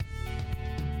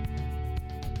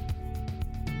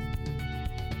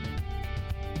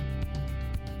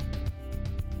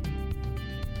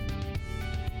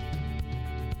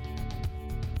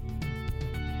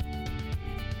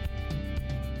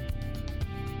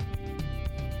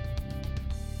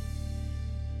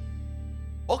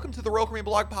Welcome to the Royal Caribbean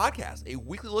Blog Podcast, a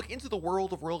weekly look into the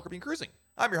world of Royal Caribbean cruising.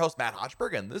 I'm your host, Matt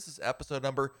Hochberg, and this is episode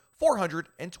number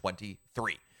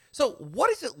 423. So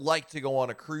what is it like to go on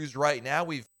a cruise right now?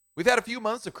 We've had a few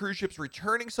months of cruise ships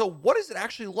returning, so what is it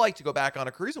actually like to go back on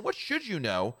a cruise, and what should you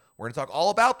know? We're going to talk all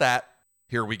about that.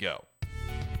 Here we go.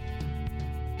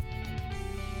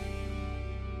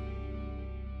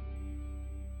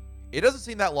 It doesn't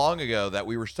seem that long ago that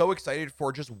we were so excited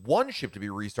for just one ship to be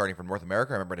restarting from North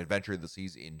America. I remember an Adventure of the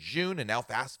Seas in June, and now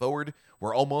fast forward,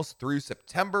 we're almost through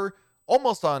September,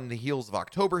 almost on the heels of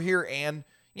October here, and,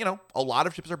 you know, a lot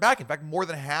of ships are back. In fact, more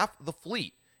than half the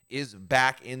fleet is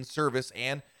back in service,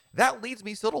 and that leads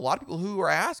me still to a lot of people who are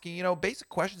asking, you know, basic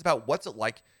questions about what's it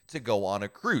like to go on a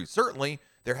cruise. Certainly,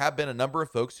 there have been a number of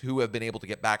folks who have been able to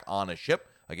get back on a ship.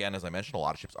 Again, as I mentioned, a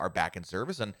lot of ships are back in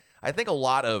service, and I think a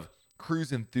lot of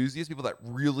cruise enthusiasts, people that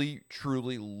really,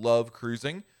 truly love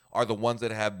cruising, are the ones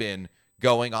that have been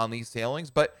going on these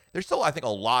sailings. But there's still, I think, a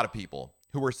lot of people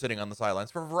who are sitting on the sidelines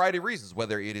for a variety of reasons,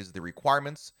 whether it is the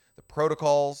requirements, the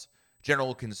protocols,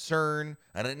 general concern,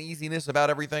 an uneasiness about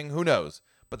everything, who knows.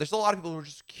 But there's still a lot of people who are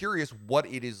just curious what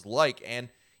it is like. And,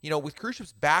 you know, with cruise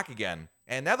ships back again,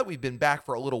 and now that we've been back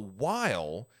for a little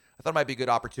while, I thought it might be a good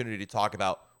opportunity to talk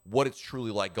about what it's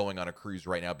truly like going on a cruise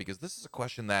right now, because this is a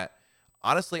question that,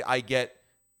 honestly, I get.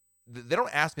 They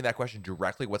don't ask me that question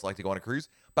directly, what's it like to go on a cruise,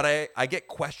 but I get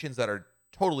questions that are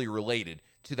totally related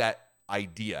to that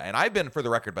idea. And I've been, for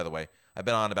the record, by the way, I've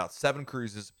been on about 7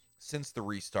 cruises since the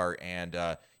restart. And,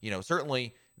 you know,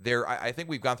 certainly I think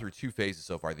we've gone through 2 phases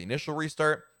so far, the initial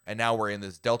restart, and now we're in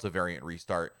this Delta variant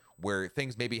restart where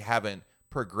things maybe haven't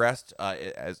progressed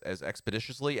as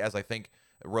expeditiously as I think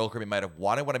Royal Caribbean might have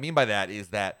wanted. What I mean by that is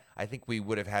that I think we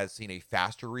would have seen a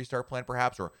faster restart plan,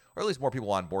 perhaps, or at least more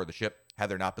people on board the ship had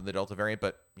there not been the Delta variant.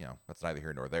 But, you know, that's neither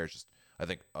here nor there. It's just, I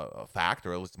think, a fact,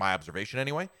 or at least my observation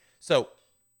anyway. So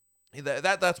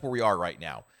that's where we are right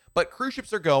now. But cruise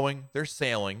ships are going, they're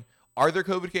sailing. Are there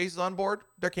COVID cases on board?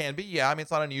 There can be. Yeah, I mean,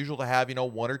 it's not unusual to have,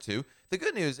 1 or 2. The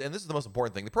good news, and this is the most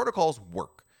important thing, the protocols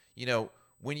work.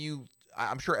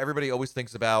 I'm sure everybody always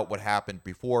thinks about what happened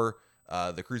before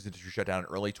the cruise industry shut down in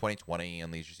early 2020,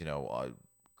 and these just,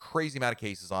 crazy amount of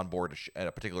cases on board at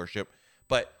a particular ship.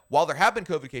 But while there have been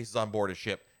COVID cases on board a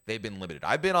ship, they've been limited.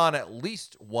 I've been on at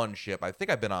least one ship. I think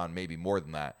I've been on maybe more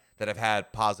than that have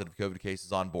had positive COVID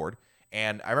cases on board.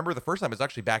 And I remember the first time it was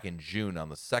actually back in June on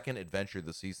the second Adventure of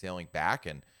the Seas sailing back,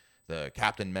 and the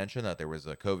captain mentioned that there was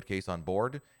a COVID case on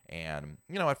board. And,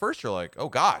 at first you're like, oh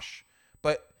gosh.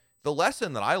 But the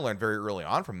lesson that I learned very early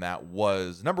on from that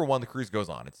was, number one, the cruise goes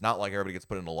on. It's not like everybody gets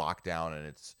put into lockdown and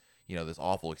it's, this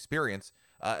awful experience.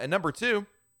 And number two,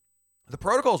 the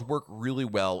protocols work really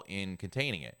well in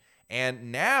containing it.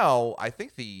 And now I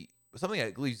think something that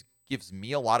at least gives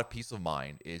me a lot of peace of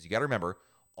mind is, you got to remember,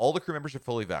 all the crew members are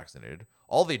fully vaccinated.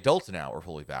 All the adults now are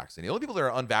fully vaccinated. The only people that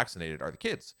are unvaccinated are the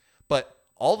kids. But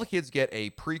all the kids get a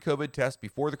pre-COVID test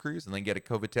before the cruise and then get a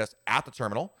COVID test at the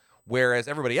terminal. Whereas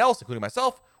everybody else, including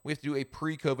myself, we have to do a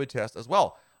pre-COVID test as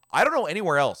well. I don't know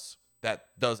anywhere else that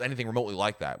does anything remotely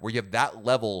like that, where you have that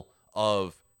level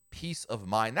of peace of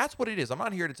mind. That's what it is. I'm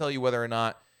not here to tell you whether or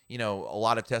not, a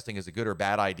lot of testing is a good or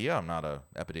bad idea. I'm not an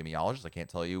epidemiologist. I can't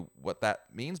tell you what that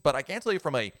means, but I can tell you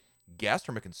from a guest,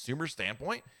 from a consumer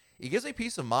standpoint, it gives me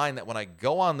peace of mind that when I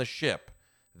go on the ship,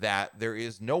 that there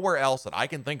is nowhere else that I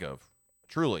can think of,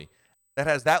 truly, that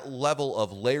has that level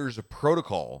of layers of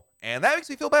protocol. And that makes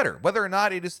me feel better, whether or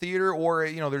not it is theater or,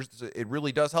 it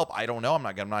really does help. I don't know. I'm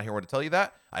not here to tell you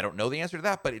that. I don't know the answer to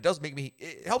that, but it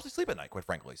helps me sleep at night, quite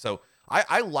frankly. So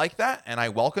I like that and I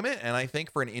welcome it. And I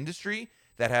think for an industry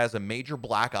that has a major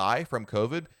black eye from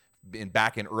COVID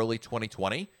back in early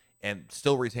 2020 and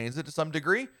still retains it to some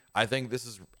degree, I think this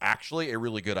is actually a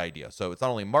really good idea. So it's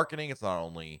not only marketing, it's not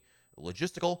only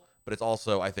logistical, but it's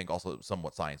also, I think, also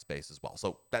somewhat science-based as well.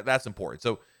 So that's important.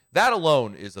 So that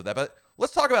alone is of that. But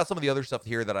let's talk about some of the other stuff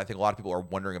here that I think a lot of people are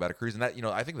wondering about a cruise. And that,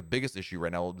 I think the biggest issue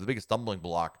right now, the biggest stumbling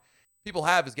block people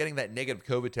have is getting that negative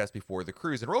COVID test before the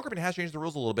cruise. And Royal Caribbean has changed the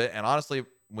rules a little bit. And honestly,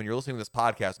 when you're listening to this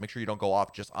podcast, make sure you don't go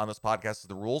off just on this podcast as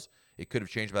the rules. It could have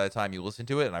changed by the time you listen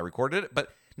to it and I recorded it. But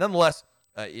nonetheless,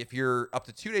 if you're up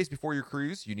to 2 days before your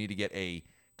cruise, you need to get a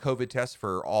COVID test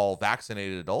for all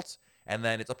vaccinated adults. And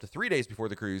then it's up to 3 days before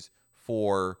the cruise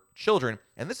for children.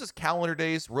 And this is calendar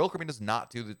days. Royal Caribbean does not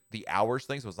do the hours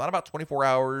thing. So it's not about 24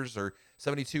 hours or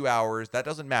 72 hours. That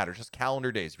doesn't matter. It's just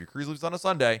calendar days. If your cruise leaves on a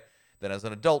Sunday, then as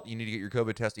an adult, you need to get your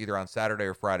COVID test either on Saturday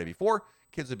or Friday before.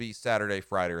 Kids would be Saturday,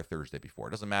 Friday, or Thursday before.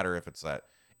 It doesn't matter if it's at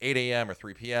 8 a.m. or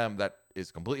 3 p.m. That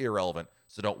is completely irrelevant.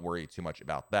 So don't worry too much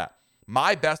about that.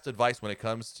 My best advice when it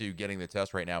comes to getting the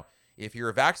test right now, if you're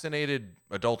a vaccinated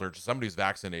adult or just somebody who's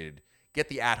vaccinated, get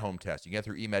the at-home test. You can get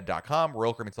through emed.com.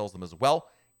 Royal Caribbean sells them as well.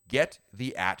 Get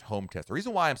the at-home test. The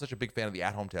reason why I'm such a big fan of the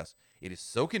at-home test, it is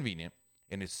so convenient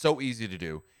and it's so easy to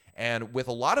do. And with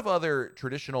a lot of other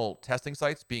traditional testing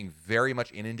sites being very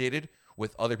much inundated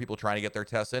with other people trying to get their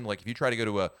tests in, like if you try to go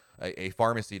to a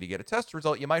pharmacy to get a test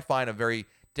result, you might find a very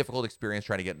difficult experience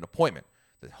trying to get an appointment.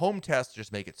 The home tests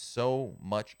just make it so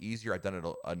much easier. I've done it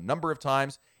a number of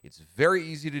times. It's very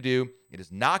easy to do. It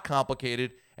is not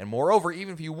complicated. And moreover,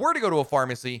 even if you were to go to a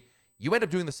pharmacy, you end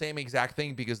up doing the same exact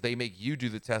thing because they make you do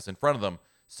the test in front of them.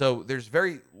 So there's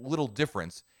very little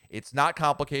difference. It's not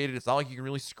complicated. It's not like you can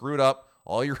really screw it up.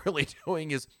 All you're really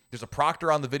doing is there's a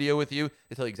proctor on the video with you.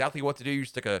 They tell you exactly what to do. You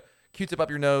stick a Q-tip up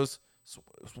your nose,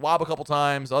 swab a couple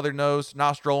times, other nose,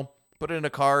 nostril, put it in a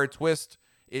card, twist.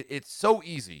 It's so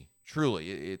easy,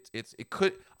 truly. It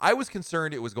could. I was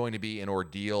concerned it was going to be an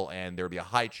ordeal and there would be a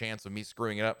high chance of me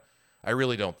screwing it up. I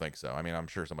really don't think so. I mean, I'm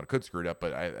sure someone could screw it up,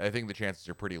 but I think the chances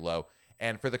are pretty low.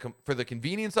 And for the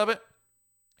convenience of it,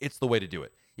 it's the way to do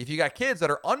it. If you got kids that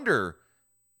are under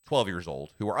 12 years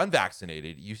old who are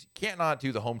unvaccinated, you can't not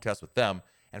do the home test with them.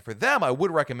 And for them, I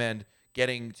would recommend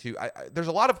getting to, there's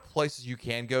a lot of places you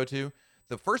can go to.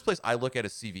 The first place I look at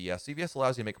is CVS. CVS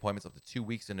allows you to make appointments up to 2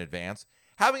 weeks in advance.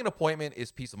 Having an appointment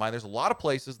is peace of mind. There's a lot of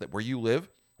places that where you live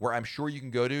where I'm sure you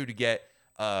can go to get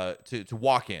to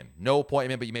walk in. No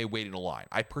appointment, but you may wait in a line.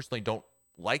 I personally don't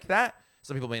like that.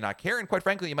 Some people may not care. And quite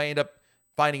frankly, you might end up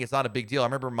finding it's not a big deal. I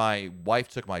remember my wife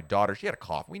took my daughter. She had a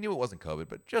cough. We knew it wasn't COVID,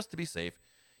 but just to be safe,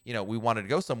 we wanted to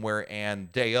go somewhere,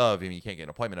 and day of, you can't get an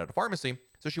appointment at a pharmacy.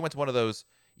 So she went to one of those,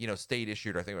 state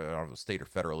issued, I think I don't know if it was state or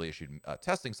federally issued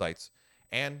testing sites.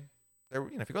 And there,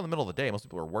 if you go in the middle of the day, most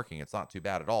people are working. It's not too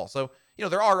bad at all. So,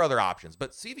 there are other options,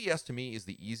 but CVS to me is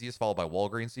the easiest, followed by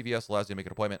Walgreens. CVS allows you to make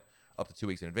an appointment up to 2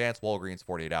 weeks in advance. Walgreens,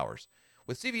 48 hours.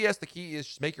 With CVS, the key is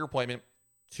just make your appointment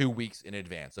 2 weeks in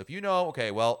advance. So if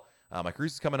okay, well, my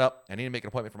cruise is coming up. I need to make an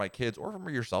appointment for my kids or for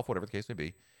yourself, whatever the case may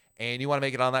be. And you want to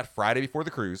make it on that Friday before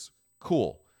the cruise,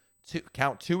 cool.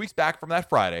 Count 2 weeks back from that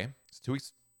Friday. It's 2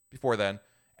 weeks before then,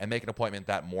 and make an appointment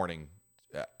that morning.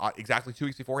 Exactly 2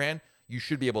 weeks beforehand, you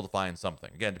should be able to find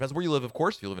something. Again, it depends where you live, of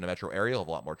course. If you live in a metro area, you'll have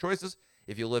a lot more choices.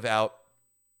 If you live out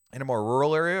in a more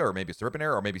rural area or maybe a suburban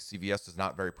area or maybe CVS is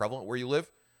not very prevalent where you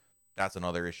live, that's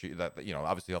another issue that,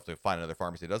 obviously you have to find another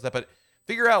pharmacy that does that. But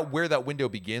figure out where that window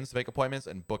begins to make appointments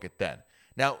and book it then.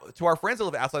 Now, to our friends that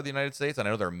live outside the United States, and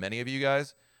I know there are many of you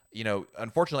guys,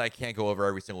 unfortunately, I can't go over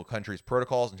every single country's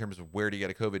protocols in terms of where to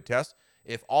get a COVID test.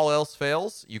 If all else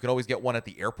fails, you can always get one at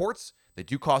the airports. They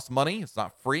do cost money. It's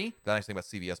not free. The nice thing about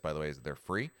CVS, by the way, is that they're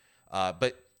free.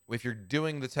 But if you're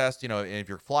doing the test, and if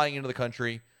you're flying into the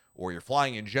country or you're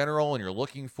flying in general and you're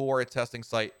looking for a testing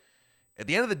site, at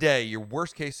the end of the day, your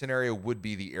worst case scenario would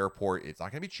be the airport. It's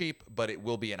not going to be cheap, but it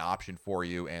will be an option for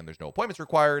you, and there's no appointments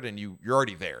required, and you're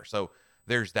already there. So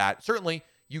there's that. Certainly,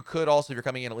 you could also, if you're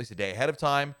coming in at least a day ahead of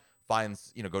time, go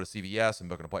to CVS and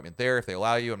book an appointment there if they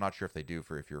allow you. I'm not sure if they do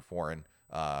if you're foreign,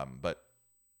 but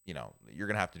you're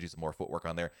going to have to do some more footwork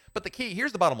on there. But the key,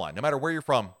 here's the bottom line. No matter where you're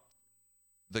from,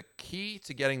 the key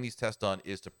to getting these tests done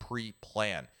is to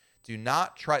pre-plan. Do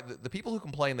not try. The people who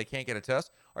complain they can't get a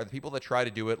test are the people that try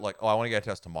to do it like, oh, I want to get a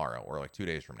test tomorrow or like 2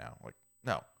 days from now. Like,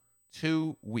 no,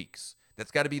 2 weeks.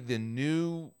 That's got to be the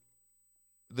new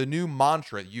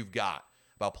mantra you've got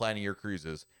about planning your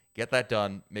cruises. Get that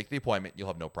done. Make the appointment. You'll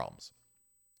have no problems.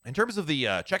 In terms of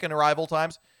the check-in arrival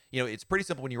times, it's pretty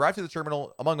simple. When you arrive to the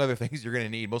terminal, among other things, you're going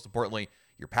to need, most importantly,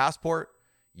 your passport,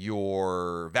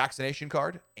 your vaccination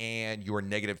card, and your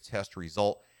negative test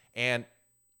result. And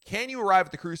can you arrive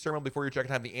at the cruise terminal before your check-in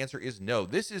time? The answer is no.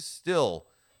 This is still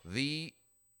the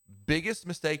biggest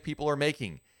mistake people are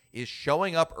making, is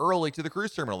showing up early to the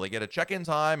cruise terminal. They get a check-in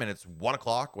time, and it's 1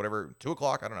 o'clock, whatever, 2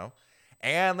 o'clock, I don't know.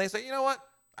 And they say, you know what?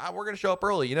 We're going to show up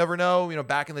early. You never know.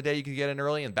 Back in the day, you could get in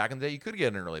early, and back in the day, you could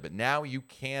get in early. But now you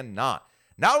cannot.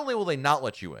 Not only will they not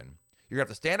let you in, you're going to have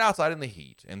to stand outside in the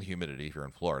heat and the humidity if you're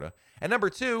in Florida. And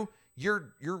number two,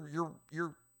 you're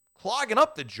clogging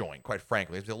up the joint, quite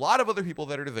frankly. There's a lot of other people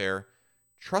that are there.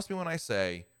 Trust me when I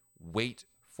say, wait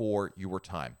for your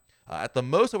time. At the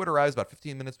most, I would arrive about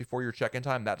 15 minutes before your check-in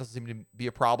time. That doesn't seem to be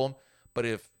a problem. But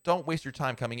don't waste your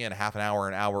time coming in half an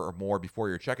hour or more before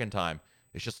your check-in time.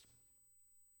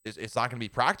 It's not going to be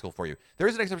practical for you. There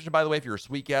is an exception, by the way, if you're a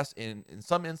suite guest. In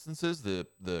some instances,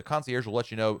 the concierge will let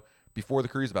you know before the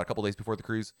cruise, about a couple days before the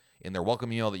cruise, in their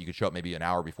welcome email that you could show up maybe an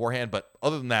hour beforehand. But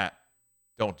other than that,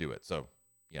 don't do it. So,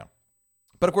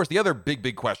 But of course, the other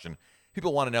big question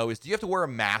people want to know is, do you have to wear a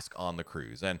mask on the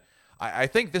cruise? And I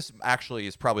think this actually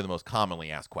is probably the most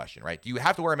commonly asked question, right? Do you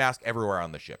have to wear a mask everywhere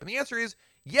on the ship? And the answer is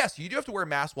yes, you do have to wear a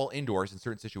mask while indoors in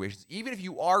certain situations, even if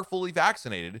you are fully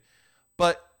vaccinated.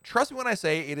 But trust me when I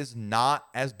say it is not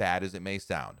as bad as it may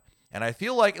sound. And I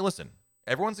feel like, listen,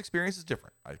 everyone's experience is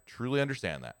different. I truly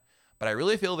understand that. But I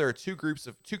really feel there are two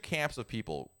camps of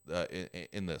people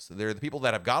in this. There are the people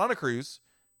that have gone on a cruise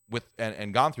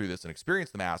and gone through this and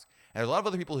experienced the mask, and there's a lot of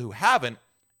other people who haven't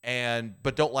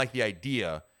but don't like the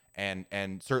idea, and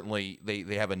certainly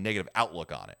they have a negative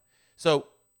outlook on it. So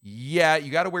yeah,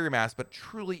 you got to wear your mask, but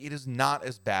truly it is not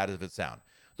as bad as it sounds.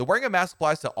 The wearing a mask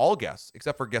applies to all guests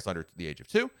except for guests under the age of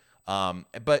 2.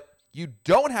 But you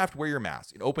don't have to wear your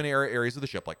mask in open air areas of the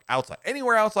ship, like outside.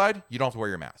 Anywhere outside, you don't have to wear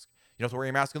your mask. You don't have to wear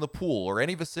your mask in the pool or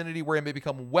any vicinity where it may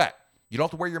become wet. You don't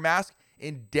have to wear your mask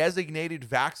in designated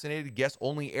vaccinated guest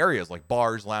only areas like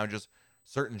bars, lounges,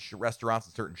 certain restaurants,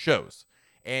 and certain shows.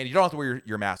 And you don't have to wear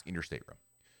your mask in your stateroom.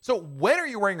 So when are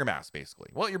you wearing your mask, basically?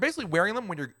 Well, you're basically wearing them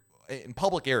when you're in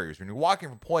public areas, when you're walking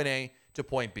from point A to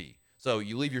point B. So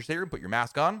you leave your stateroom, put your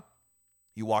mask on,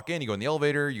 you walk in, you go in the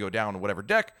elevator, you go down to whatever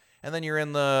deck, and then you're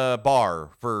in the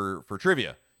bar for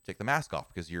trivia. Take the mask off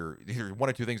because either one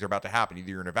of two things are about to happen. Either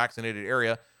you're in a vaccinated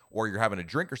area or you're having a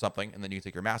drink or something, and then you can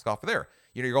take your mask off there.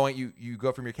 You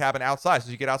go from your cabin outside. So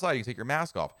as you get outside, you can take your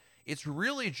mask off. It's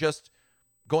really just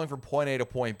going from point A to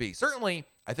point B. Certainly,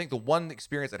 I think the one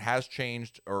experience that has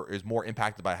changed or is more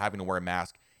impacted by having to wear a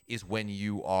mask is when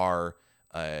you are,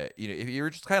 if you're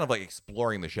just kind of like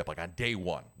exploring the ship, like on day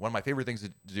one. One of my favorite things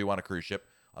to do on a cruise ship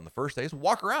on the first day is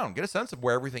walk around, get a sense of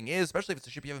where everything is, especially if it's a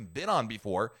ship you haven't been on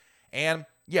before. And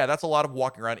yeah, that's a lot of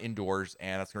walking around indoors,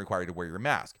 and that's going to require you to wear your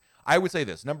mask. I would say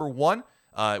this. Number one,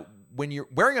 when you're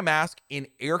wearing a mask in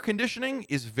air conditioning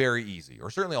is very easy, or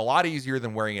certainly a lot easier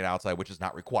than wearing it outside, which is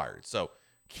not required. So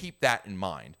keep that in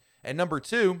mind. And number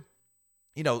two,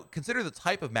 consider the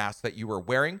type of mask that you are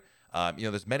wearing.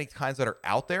 There's many kinds that are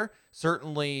out there.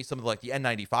 Certainly some of the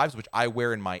N95s, which I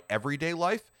wear in my everyday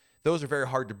life. Those are very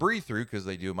hard to breathe through because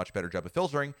they do a much better job of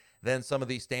filtering than some of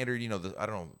these standard,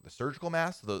 the surgical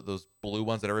masks, those blue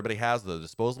ones that everybody has, the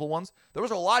disposable ones. Those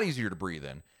are a lot easier to breathe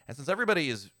in. And since everybody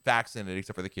is vaccinated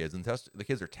except for the kids, and the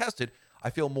kids are tested,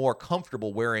 I feel more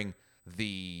comfortable wearing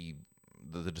the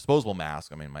disposable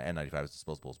mask. I mean, my N95 is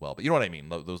disposable as well, but you know what I mean?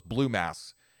 Those blue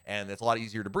masks, and it's a lot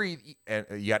easier to breathe. And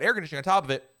you got air conditioning on top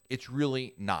of it. It's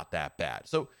really not that bad.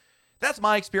 So that's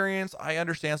my experience. I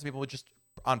understand some people would just,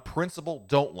 on principle,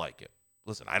 don't like it.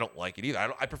 Listen, I don't like it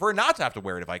either. I prefer not to have to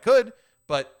wear it if I could,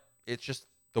 but it's just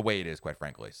the way it is, quite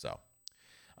frankly. So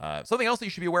something else that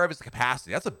you should be aware of is the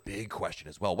capacity. That's a big question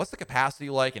as well. What's the capacity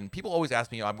like? And people always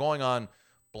ask me, I'm going on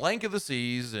blank of the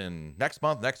seas in next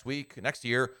month, next week, next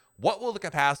year. What will the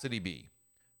capacity be?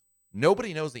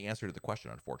 Nobody knows the answer to the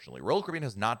question, unfortunately. Royal Caribbean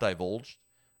has not divulged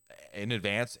in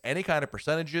advance any kind of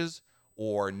percentages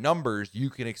or numbers you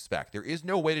can expect. There is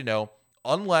no way to know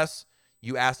unless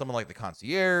you ask someone like the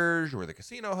concierge or the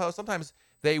casino host. Sometimes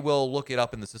they will look it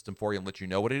up in the system for you and let you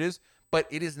know what it is, but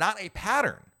it is not a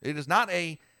pattern. It is not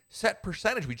a set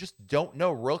percentage. We just don't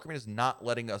know. Royal Caribbean is not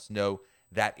letting us know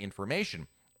that information.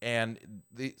 And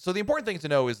so the important thing to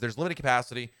know is there's limited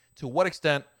capacity. To what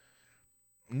extent,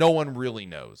 no one really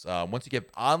knows. Once you get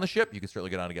on the ship, you can certainly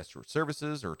get on to guest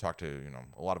services or talk to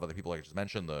a lot of other people, like I just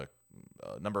mentioned, the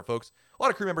number of folks. A lot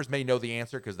of crew members may know the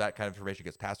answer because that kind of information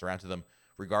gets passed around to them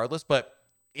regardless. But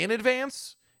in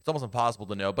advance, it's almost impossible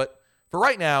to know. But for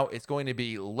right now, it's going to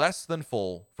be less than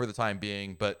full for the time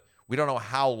being, but we don't know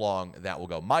how long that will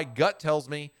go. My gut tells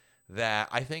me that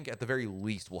I think at the very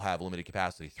least we'll have limited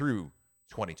capacity through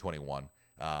 2021.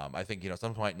 I think,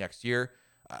 some point next year.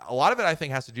 A lot of it, I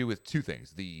think, has to do with two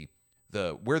things. The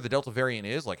where the Delta variant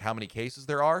is, like how many cases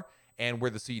there are, and where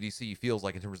the CDC feels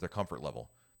like in terms of their comfort level.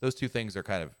 Those two things are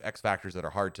kind of X factors that are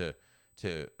hard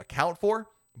to account for.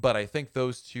 But I think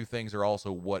those two things are also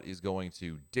what is going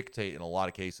to dictate in a lot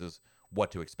of cases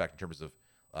what to expect in terms of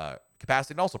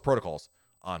capacity and also protocols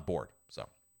on board. So,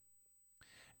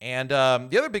 and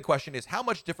the other big question is, how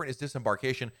much different is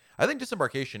disembarkation? I think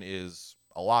disembarkation is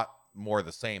a lot more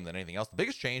the same than anything else. The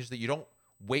biggest change is that you don't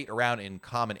wait around in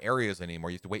common areas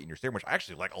anymore. You have to wait in your stateroom, which I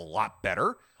actually like a lot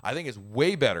better. I think it's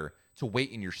way better to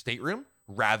wait in your stateroom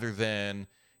rather than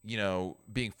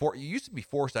being you used to be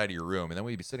forced out of your room, and then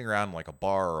we'd be sitting around in like a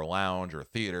bar or a lounge or a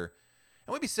theater,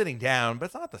 and we'd be sitting down, but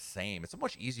it's not the same. It's so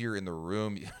much easier in the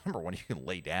room. Number one, you can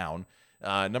lay down.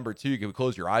 Number two, you can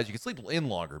close your eyes. You can sleep in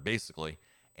longer, basically,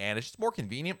 and it's just more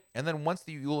convenient. And then once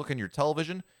you look on your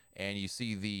television and you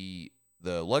see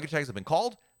the luggage tags have been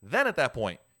called, then at that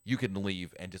point, you can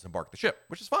leave and disembark the ship,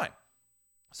 which is fine.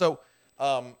 So,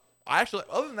 other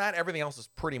than that, everything else is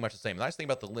pretty much the same. The nice thing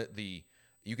about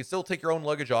you can still take your own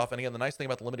luggage off. And again, the nice thing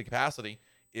about the limited capacity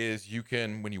is you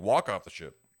can, when you walk off the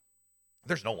ship,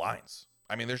 there's no lines.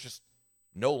 I mean, there's just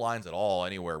no lines at all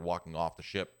anywhere walking off the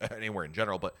ship, anywhere in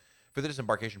general. But for the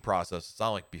disembarkation process, it's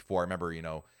not like before. I remember,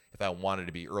 if I wanted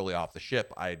to be early off the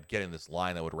ship, I'd get in this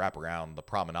line that would wrap around the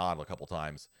promenade a couple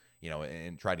times,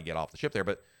 and try to get off the ship there.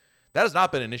 But that has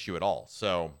not been an issue at all.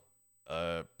 So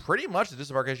pretty much the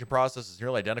disembarkation process is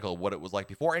nearly identical to what it was like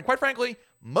before. And quite frankly,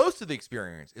 most of the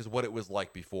experience is what it was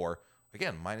like before.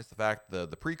 Again, minus the fact the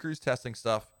pre-cruise testing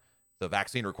stuff, the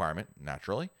vaccine requirement,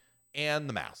 naturally, and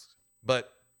the masks.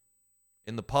 But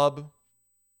in the pub,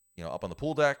 up on the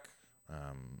pool deck,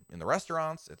 in the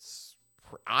restaurants, it's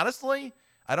honestly,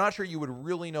 I'm not sure you would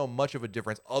really know much of a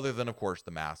difference other than, of course,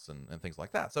 the masks and things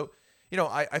like that. So,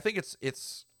 I think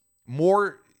it's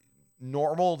more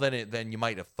normal than you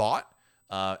might have thought.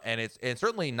 And it's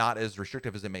certainly not as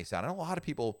restrictive as it may sound. I know a lot of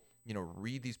people,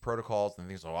 read these protocols and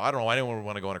things. Oh, I don't know. I didn't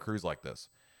want to go on a cruise like this.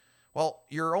 Well,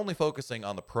 you're only focusing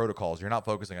on the protocols. You're not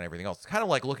focusing on everything else. It's kind of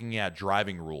like looking at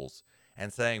driving rules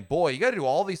and saying, boy, you got to do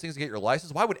all these things to get your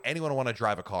license. Why would anyone want to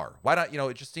drive a car? Why not?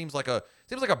 It just seems like a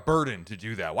burden to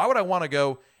do that. Why would I want to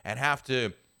go and have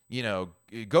to,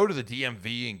 go to the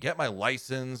DMV and get my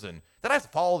license and then I have to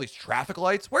follow these traffic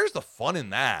lights? Where's the fun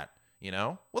in that?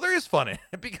 Well, there is fun in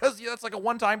it because that's like a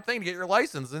one-time thing to get your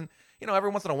license. And,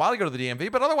 every once in a while you go to the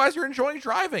DMV, but otherwise you're enjoying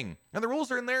driving. And the rules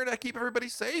are in there to keep everybody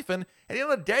safe. And at the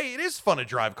end of the day, it is fun to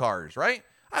drive cars, right?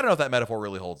 I don't know if that metaphor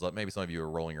really holds up. Maybe some of you are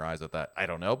rolling your eyes at that. I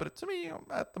don't know. But to me,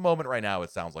 at the moment right now,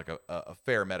 it sounds like a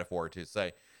fair metaphor to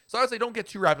say. So I would say don't get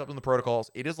too wrapped up in the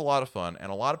protocols. It is a lot of fun.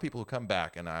 And a lot of people who come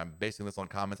back, and I'm basing this on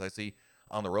comments I see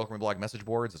on the Royal Caribbean blog message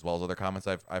boards, as well as other comments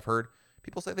I've heard,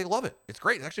 people say they love it. It's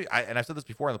great. It's actually, and I've said this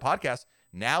before on the podcast,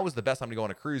 now is the best time to go on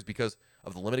a cruise because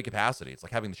of the limited capacity. It's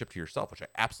like having the ship to yourself, which I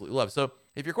absolutely love. So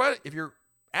if you're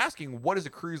asking what is a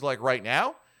cruise like right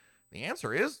now, the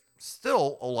answer is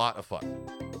still a lot of fun.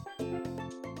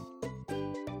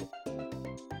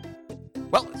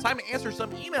 Well, it's time to answer some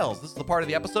emails. This is the part of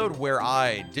the episode where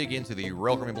I dig into the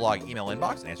Royal Caribbean blog email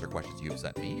inbox and answer questions you have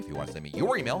sent me. If you want to send me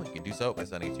your email, you can do so by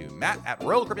sending it to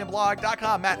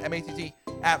matt@royalcaribbeanblog.com, Matt, M-A-T-T,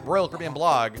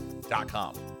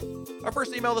 @royalcaribbeanblog.com. Our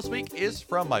first email this week is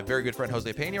from my very good friend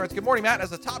Jose Pena. He writes, "Good morning, Matt.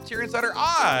 As a top-tier insider,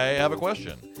 I have a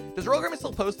question. Does Royal Caribbean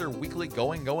still post their weekly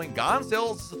Going, Gone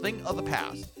sales? It's a thing of the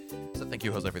past." So thank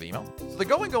you, Jose, for the email. So the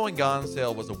Going, Gone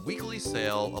sale was a weekly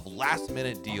sale of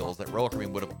last-minute deals that Royal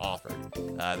Caribbean would have offered.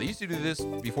 They used to do this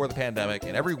before the pandemic,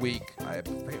 and every week, I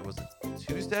forget, was it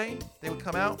Tuesday they would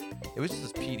come out? It was just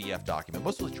this PDF document.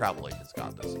 Most of the travel agents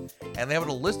got this. And they have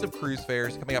a list of cruise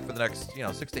fares coming up for the next,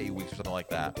 6 to 8 weeks or something like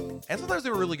that. And sometimes they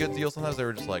were really good deals. Sometimes they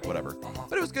were just like, whatever.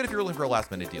 But it was good if you were looking for a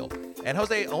last-minute deal. And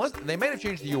Jose, unless they may have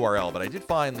changed the URL, but I did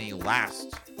find the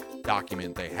last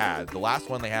document they had. The last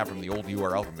one they have from the old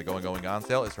URL from the Going, Gone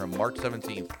sale is from March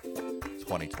 17th,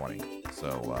 2020.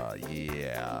 So,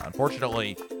 yeah,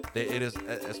 unfortunately, it is,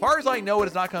 as far as I know, it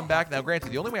has not come back. Now,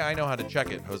 granted, the only way I know how to check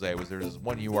it, Jose, was there's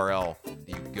one URL that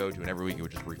you could go to, and every week it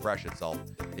would just refresh itself.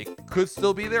 It could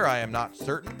still be there. I am not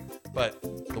certain, but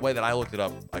the way that I looked it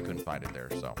up, I couldn't find it there.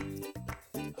 So,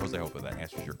 Jose, I hope that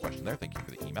answers your question there. Thank you for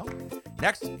the email.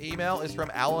 Next email is from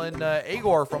Alan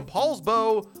Agor from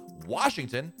Paulsbo,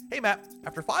 Washington. "Hey, Matt,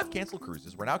 after 5 canceled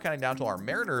cruises, we're now counting down to our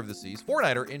Mariner of the Seas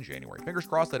 4-nighter in January. Fingers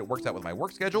crossed that it works out with my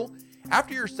work schedule.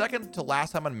 After your second to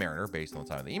last time on Mariner, based on the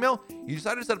time of the email, you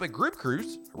decided to set up a group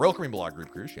cruise, a Royal Caribbean blog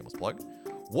group cruise, shameless plug.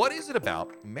 What is it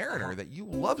about Mariner that you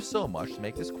love so much to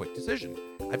make this quick decision?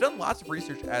 I've done lots of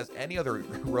research as any other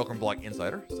Royal Caribbean blog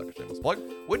insider, such a shameless plug,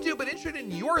 would do, but interested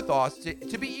in your thoughts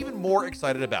to be even more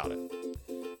excited about it."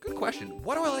 Good question.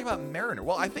 What do I like about Mariner?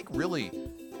 Well, I think really,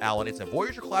 Alan, it's a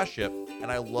Voyager class ship,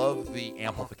 and I love the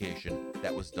amplification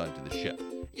that was done to the ship.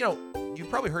 You've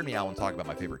probably heard me, Alan, talk about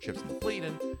my favorite ships in the fleet,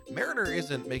 and Mariner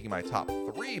isn't making my top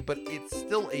 3, but it's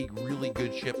still a really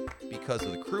good ship because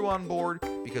of the crew on board,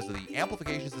 because of the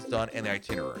amplifications it's done, and the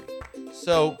itinerary.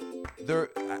 So,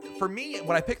 for me,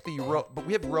 when I picked but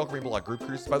we have Royal Caribbean blog group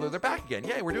cruises, by the way, they're back again.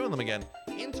 Yay, we're doing them again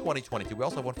in 2022. We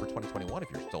also have one for 2021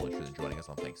 if you're still interested in joining us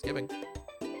on Thanksgiving.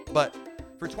 But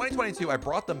for 2022, I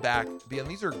brought them back. And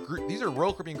these are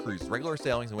Royal Caribbean cruises, regular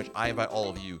sailings in which I invite all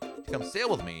of you to come sail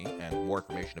with me. And more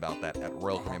information about that at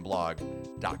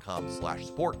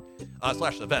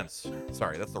royalcaribbeanblog.com/support/events.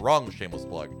 Sorry, that's the wrong shameless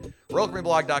plug.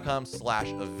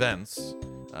 royalcaribbeanblog.com/events.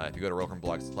 If you go to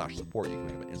royalcaribbeanblog/support, you can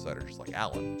become an insider just like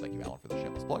Alan. Thank you, Alan, for the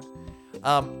shameless plug.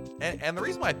 And the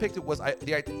reason why I picked it was,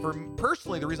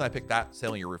 the reason I picked that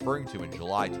sailing you're referring to in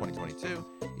July 2022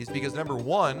 is because number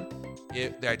one,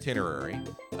 the itinerary,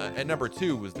 and number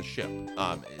two was the ship.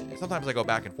 Sometimes I go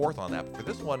back and forth on that, but for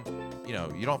this one, you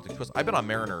don't have to twist. I've been on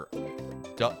Mariner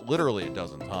literally a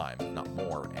dozen times, if not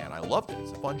more, and I loved it.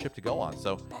 It's a fun ship to go on,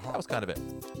 so that was kind of it.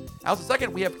 As a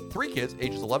second, we have 3 kids,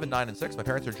 ages 11, 9, and 6. My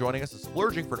parents are joining us and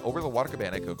splurging for an over-the-water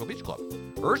cabana at Cocoa Beach Club.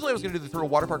 Originally, I was going to do the Thrill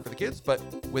Water Park for the kids, but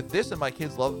with this and my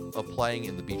kids' love of playing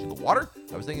in the beach and the water,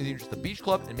 I was thinking just the beach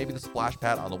club and maybe the splash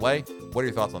pad on the way. What are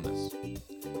your thoughts on this?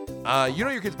 You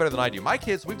know your kids better than I do. My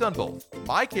kids, we've done both.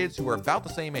 My kids, who are about the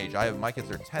same age, my kids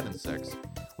are 10 and 6.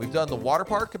 We've done the water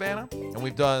park cabana, and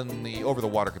we've done the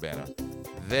over-the-water cabana.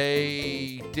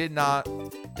 They didn't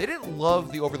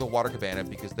love the over-the-water cabana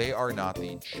because they are not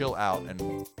the chill out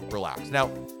and relax.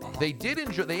 Now, they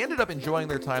ended up enjoying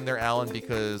their time there, Alan,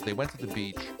 because they went to the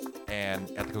beach and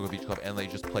at the Cocoa Beach Club, and they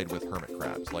just played with hermit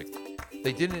crabs. Like,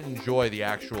 they didn't enjoy the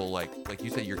actual, like you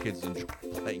say, your kids enjoy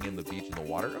playing in the beach and the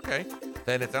water. Okay,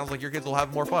 then it sounds like your kids will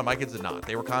have more fun. My kids did not.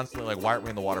 They were constantly like, why aren't we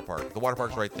in the water park? The water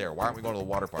park's right there. Why aren't we going to the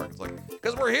water park? It's like,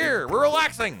 because we're here. We're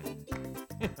relaxing.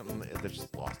 They're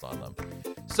just lost on them.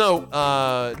 So,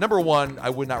 number one,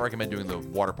 I would not recommend doing the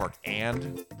water park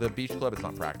and the beach club. It's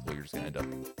not practical. You're just going to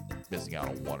end up missing out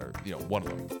on one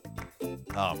of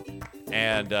them.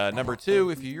 And number two,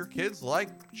 if your kids like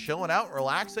chilling out,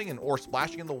 relaxing, or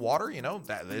splashing in the water,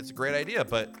 that it's a great idea.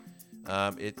 But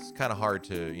it's kind of hard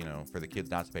to, for the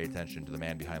kids not to pay attention to the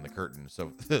man behind the curtain.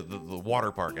 So the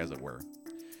water park, as it were.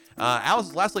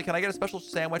 Alice, lastly, can I get a special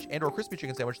sandwich and/or crispy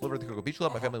chicken sandwich delivered to the Cocoa Beach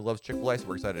Club? My family loves Chick-fil-A, so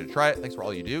we're excited to try it. Thanks for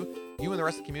all you do. You and the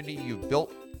rest of the community you've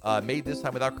built made this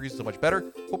time without cruises so much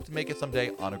better. Hope to make it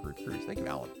someday on a group cruise. Thank you,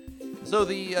 Alan. So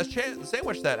the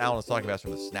sandwich that Alan is talking about is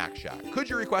from the Snack Shack. Could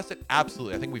you request it?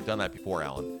 Absolutely. I think we've done that before,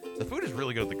 Alan. The food is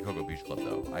really good at the Cocoa Beach Club,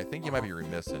 though. I think you might be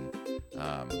remiss in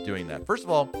doing that. First of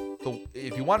all,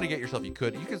 if you wanted to get yourself, you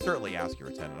can certainly ask your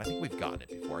attendant. I think we've gotten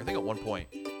it before. I think at one point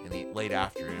in the late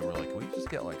afternoon, we're like, can we just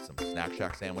get like some Snack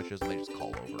Shack sandwiches? And they just call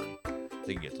over and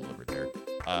they can get delivered there.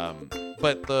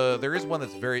 But there is one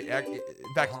that's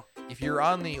in fact, if you're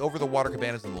on the over-the-water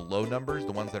cabanas in the low numbers,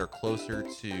 the ones that are closer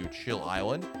to Chill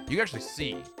Island, you can actually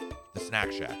see the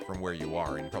Snack Shack from where you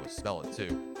are, and you probably smell it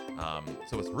too.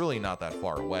 So it's really not that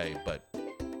far away, but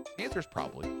the answer is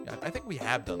probably. I think we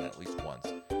have done that at least once.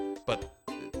 But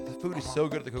the food is so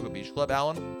good at the Cocoa Beach Club,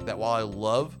 Alan, that while I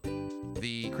love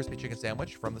the crispy chicken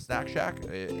sandwich from the Snack Shack,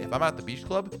 if I'm at the Beach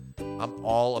Club, I'm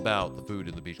all about the food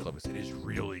in the Beach Club because it is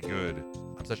really good.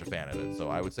 I'm such a fan of it. So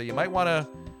I would say you might want to,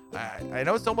 I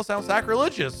know it almost sounds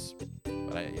sacrilegious,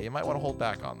 but you might want to hold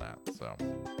back on that. So,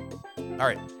 all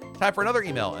right, time for another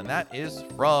email, and that is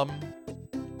from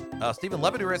Stephen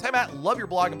Levin, who writes, "Hey Matt, love your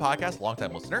blog and podcast,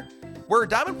 longtime listener. We're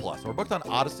Diamond Plus, and we're booked on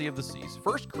Odyssey of the Seas.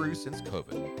 First cruise since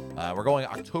COVID. We're going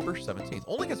October 17th.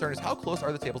 Only concern is how close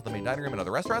are the tables to the main dining room and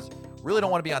other restaurants? Really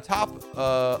don't want to be on top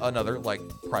another like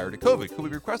prior to COVID. Could we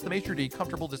request the maitre d'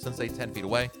 comfortable distance, say 10 feet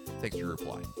away? Thanks for your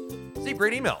reply." Steve,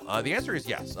 great email. The answer is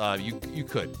yes. You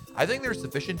could. I think there's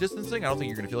sufficient distancing. I don't think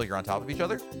you're going to feel like you're on top of each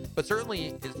other. But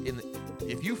certainly,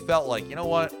 if you felt like, you know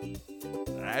what,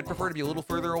 I'd prefer to be a little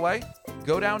further away,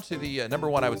 go down to the number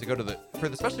one. I would say go to for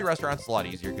the specialty restaurants. It's a lot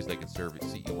easier because they can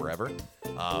seat you wherever.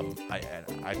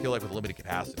 I feel like with limited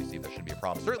capacity, Steve, that shouldn't be a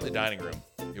problem. Certainly, the dining room,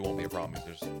 it won't be a problem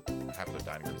because there's half the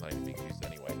dining room's not even being used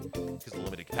anyway because of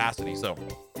limited capacity. So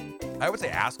I would say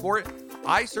ask for it.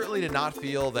 I certainly did not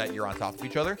feel that you're on top of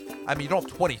each other. I mean, you don't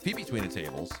have 20 feet between the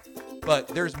tables, but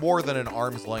there's more than an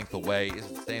arm's length away. Is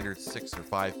it standard 6 or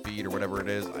 5 feet or whatever it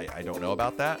is? I don't know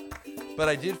about that. But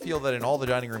I did feel that in all the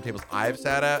dining room tables I've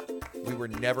sat at, we were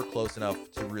never close enough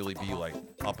to really be like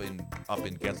up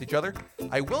against each other.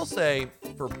 I will say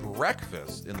for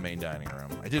breakfast in the main dining room,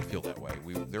 I did feel that way.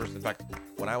 There was, in fact,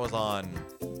 when I was on,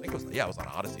 I was on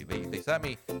Odyssey. They sat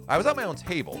me. I was at my own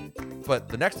table, but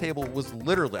the next table was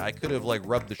literally, I could have like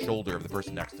rubbed the shoulder of the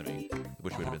person next to me,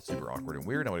 which would have been super awkward and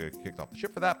weird. I would have kicked off the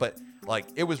ship for that, but like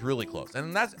it was really close.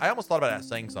 And I almost thought about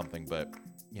saying something, but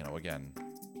again,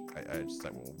 I just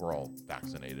said, well, we're all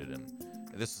vaccinated and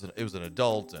it was an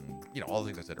adult and all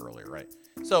the things I said earlier, right?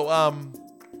 So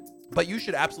but you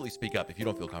should absolutely speak up if you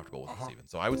don't feel comfortable with it, Steven.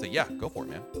 So I would say, yeah, go for it,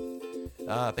 man.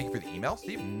 Thank you for the email,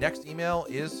 Steve. Next email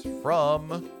is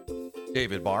from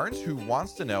David Barnes, who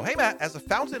wants to know, "Hey Matt, as a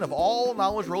fountain of all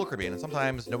knowledge roller Caribbean, and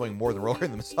sometimes knowing more than roller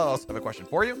Caribbean themselves, I have a question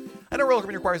for you. I know roller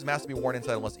Caribbean requires masks to be worn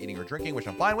inside unless eating or drinking, which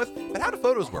I'm fine with, but how do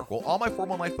photos work? Will all my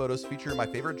formal night photos feature my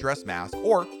favorite dress mask,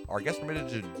 or are guests permitted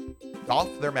to doff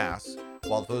their masks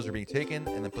while the photos are being taken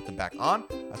and then put them back on?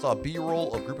 I saw a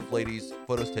B-roll of a group of ladies,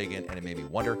 photos taken, and it made me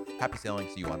wonder. Happy sailing.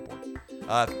 See you on board."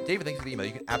 David, thanks for the email.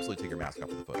 You can absolutely take your mask off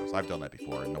for the photos. I've done that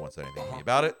before, and no one said anything to me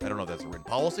about it. I don't know if that's a written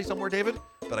policy somewhere, David,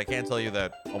 but I can tell you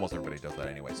that almost everybody does that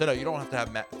anyway. So no, you don't have to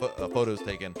have photos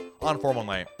taken on formal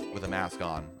night with a mask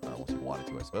on, unless you wanted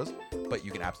to, I suppose. But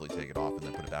you can absolutely take it off and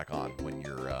then put it back on when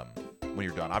you're when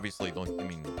you're done. Obviously,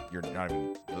 you're not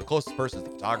even the closest person is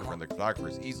the photographer, and the photographer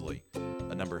is easily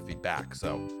a number of feet back.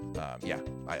 So,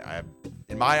 I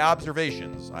in my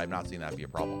observations, I have not seen that be a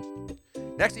problem.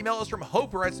 Next email is from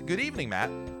Hope, who writes, "Good evening, Matt.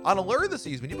 On Allure of the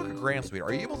Seas, when you book a Grand Suite,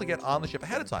 are you able to get on the ship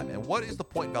ahead of time? And what is the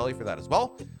point value for that as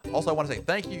well? Also, I want to say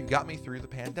thank you. You got me through the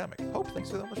pandemic." Hope, thanks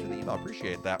so much for the email.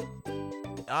 Appreciate that.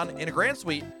 In a Grand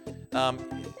Suite,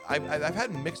 I've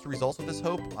had mixed results with this,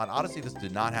 Hope. On Odyssey, this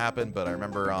did not happen, but I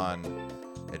remember on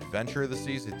Adventure of the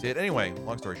Seas, it did. Anyway,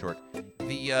 long story short,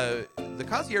 the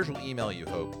concierge will email you,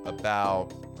 Hope,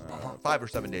 about 5 or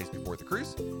 7 days before the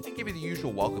cruise and give you the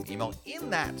usual welcome email. In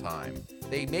that time,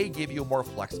 they may give you a more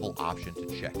flexible option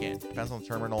to check in. Depends on the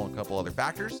terminal and a couple other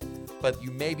factors, but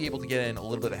you may be able to get in a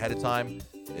little bit ahead of time.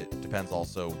 It depends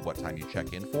also what time you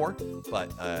check in for, but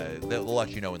they'll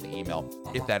let you know in the email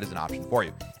if that is an option for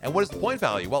you. And what is the point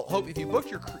value? Well, Hope, if you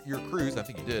booked your cruise, I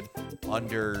think you did,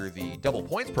 under the double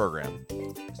points program,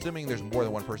 assuming there's more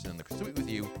than one person in the suite with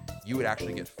you, you would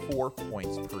actually get 4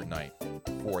 points per night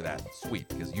for that suite,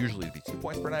 because usually it'd be 2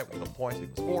 points per night. With double points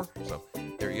equals 4. So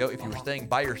there you go. If you were staying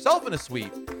by yourself in a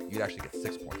suite, you'd actually get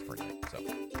 6 points per night. So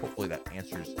hopefully that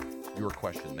answers your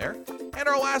question there. And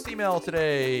our last email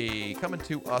today, coming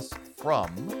to us from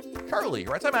Charlie,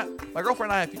 who writes, "Hi, Matt. My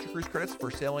girlfriend and I have future cruise credits for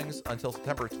sailings until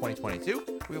September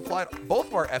 2022. We applied both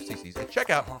of our FCCs at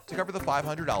checkout to cover the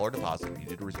 $500 deposit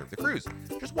needed to reserve the cruise.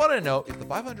 Just wanted to know if the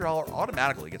 $500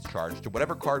 automatically gets charged to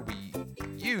whatever card we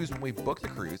use when we book the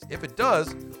cruise. If it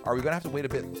does, are we going to have to wait a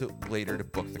bit later to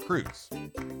book the cruise?"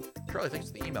 Charlie, thanks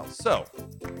for the email. So,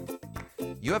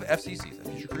 you have FCCs,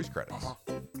 future cruise credits.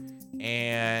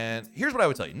 And here's what I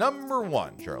would tell you. Number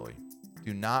one, Charlie,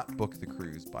 do not book the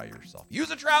cruise by yourself. Use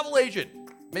a travel agent.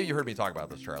 Maybe you heard me talk about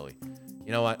this, Charlie.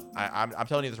 You know what? I'm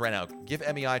telling you this right now. Give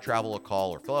MEI Travel a call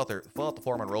or fill out the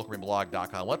form on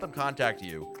RoyalCaribbeanBlog.com. Let them contact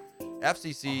you.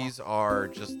 FCCs are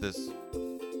just this.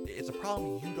 It's a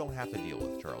problem you don't have to deal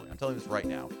with, Charlie. I'm telling you this right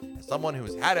now. As someone who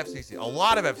has had FCC, a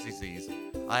lot of FCCs,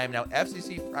 I am now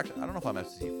FCC. Actually, I don't know if I'm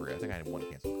FCC free. I think I had one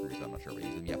canceled cruise. I'm not sure if I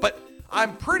use them yet, but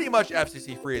I'm pretty much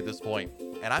FCC free at this point,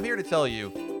 and I'm here to tell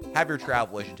you, have your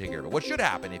travel agent take care of it. What should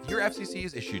happen if your FCC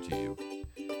is issued to you,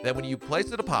 then when you place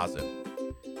the deposit,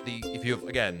 if you have,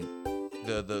 again,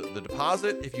 the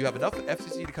deposit, if you have enough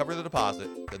FCC to cover the deposit,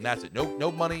 then that's it.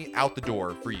 No money out the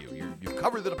door for you. You've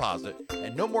covered the deposit,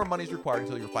 and no more money is required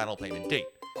until your final payment date.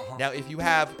 Now, if you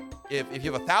have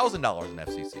 $1,000 in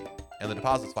FCC and the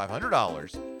deposit's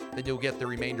 $500, then you'll get the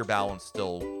remainder balance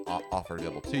still offered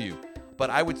available to you. But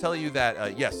I would tell you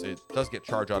that, yes, it does get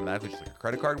charged automatically, just like a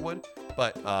credit card would.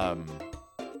 But,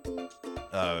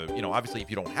 obviously, if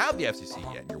you don't have the FCC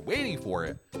yet and you're waiting for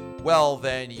it, well,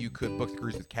 then you could book the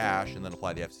cruise with cash and then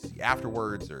apply the FCC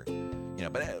afterwards. But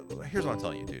here's what I'm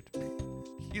telling you, dude.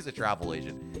 He's a travel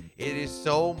agent. It is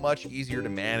so much easier to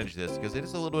manage this because it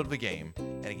is a little bit of a game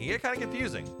and it can get kind of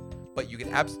confusing. But you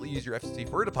can absolutely use your FCC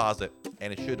for a deposit,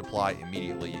 and it should apply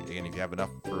immediately. Again, if you have enough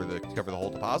to cover the whole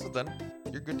deposit, then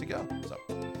you're good to go. So,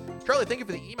 Charlie, thank you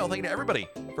for the email. Thank you to everybody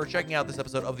for checking out this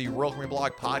episode of the Royal Caribbean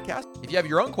Blog podcast. If you have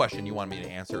your own question you want me to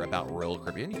answer about Royal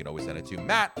Caribbean, you can always send it to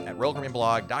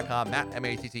Matt@RoyalCaribbeanBlog.com, Matt,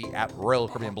 MATT,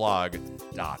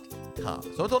 @RoyalCaribbeanBlog.com.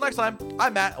 So until next time,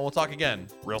 I'm Matt, and we'll talk again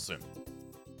real soon.